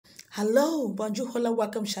Hello, bonjour, hola,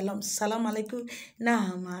 welcome, shalom, salam alaikum,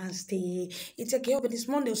 namaste. It's a girl, but it's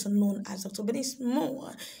Monday, also known as Dr. Benis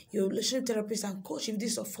Moore, your relationship therapist and coach. If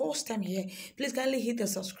this is your first time here, please kindly hit the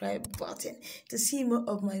subscribe button to see more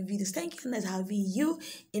of my videos. Thank you for having you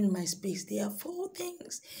in my space. There are 4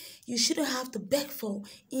 things you shouldn't have to beg for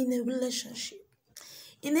in a relationship.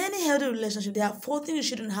 In any healthy relationship, there are 4 things you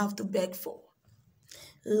shouldn't have to beg for.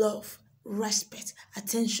 Love, respect,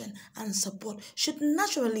 attention, and support should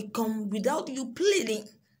naturally come without you pleading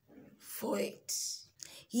for it.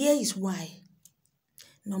 Here is why.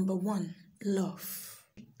 Number 1, love.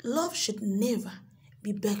 Love should never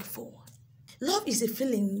be begged for. Love is a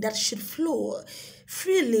feeling that should flow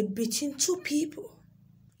freely between 2 people.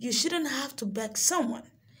 You shouldn't have to beg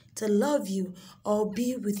someone to love you or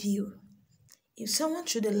be with you. If someone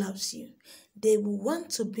truly loves you, they will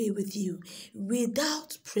want to be with you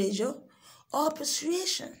without pressure or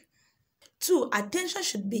persuasion. 2, attention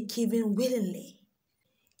should be given willingly.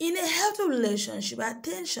 In a healthy relationship,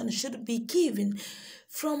 attention should be given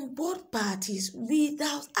from both parties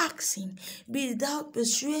without asking, without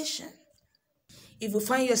persuasion. If you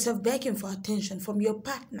find yourself begging for attention from your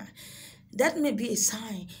partner, that may be a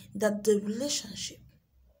sign that the relationship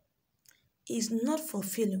is not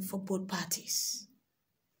fulfilling for both parties.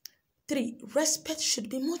 3, respect should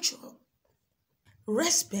be mutual.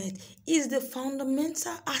 Respect is the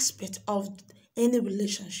fundamental aspect of any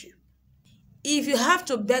relationship. If you have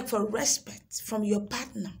to beg for respect from your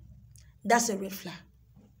partner, that's a red flag.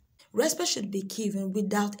 Respect should be given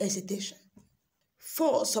without hesitation.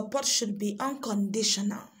 4, support should be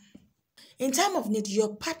unconditional. In time of need,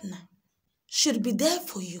 your partner should be there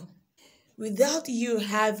for you without you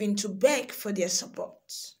having to beg for their support.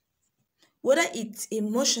 Whether it's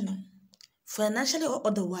emotional, financially or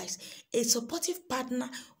otherwise, a supportive partner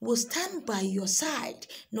will stand by your side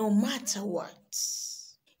no matter what.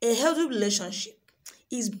 A healthy relationship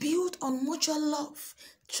is built on mutual love,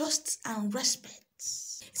 trust, and respect.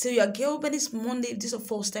 So your girl, but it's Monday. If this is your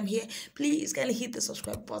first time here, please kindly hit the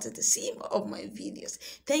subscribe button to see more of my videos.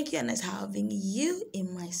 Thank you, and nice having you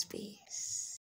in my space.